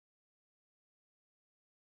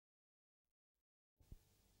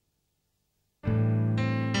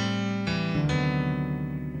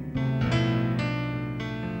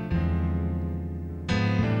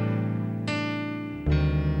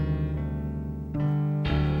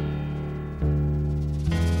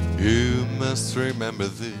You must remember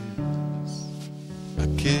this, a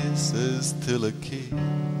kiss is still a kiss,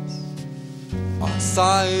 a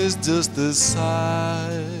sigh is just a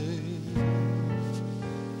sigh.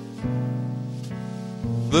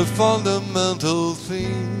 The fundamental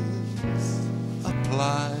things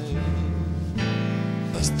apply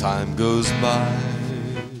as time goes by.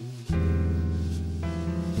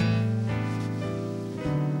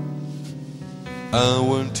 And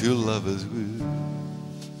when two lovers woo,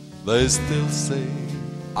 they still say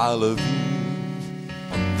I love you,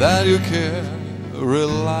 on that you care,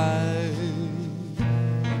 rely.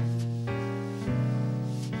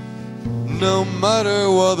 No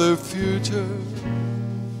matter what the future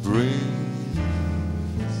brings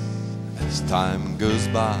as time goes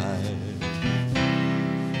by.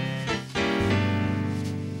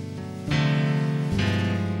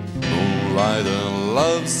 Moonlight and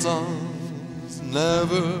love songs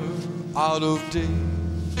never out of date,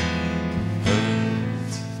 hurt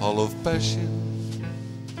full of passion,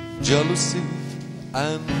 jealousy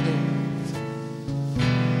and hate.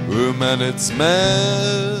 Woman, it's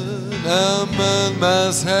man, a man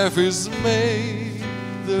must have his mate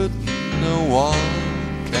that no one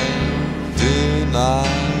can deny.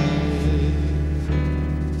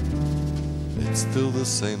 It's still the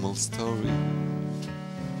same old story,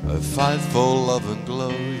 a fight for love and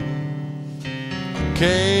glory, a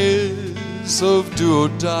case of do or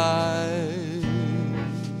die.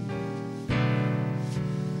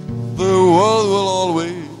 The world will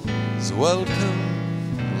always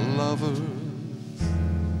welcome lovers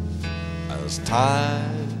as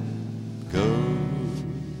time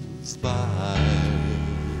goes by.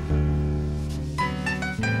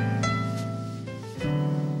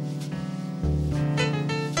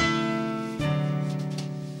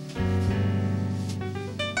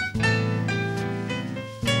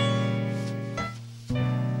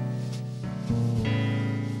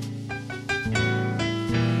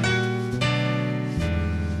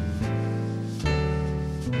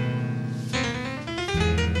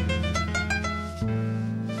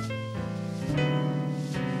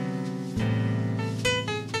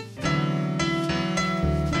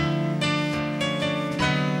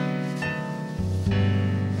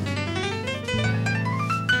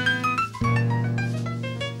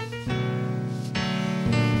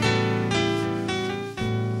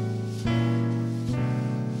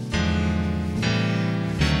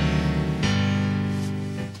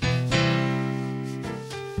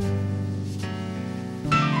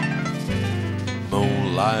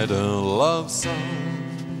 Moonlight and love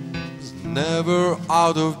songs never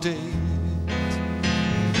out of date,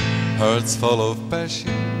 hearts full of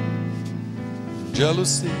passion,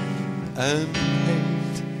 jealousy and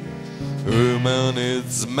hate. Woman,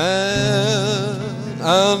 it's man,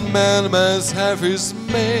 and man must have his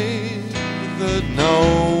mate that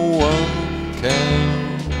no one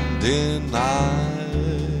can deny.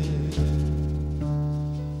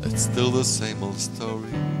 It's still the same old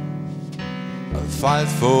story, a fight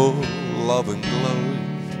for love and glory,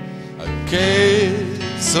 a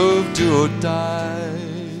case of do or die.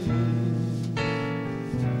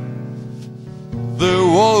 The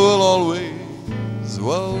world will always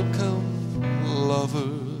welcome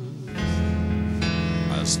lovers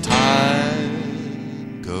as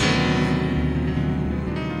time goes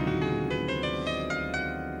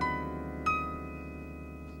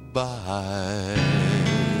by.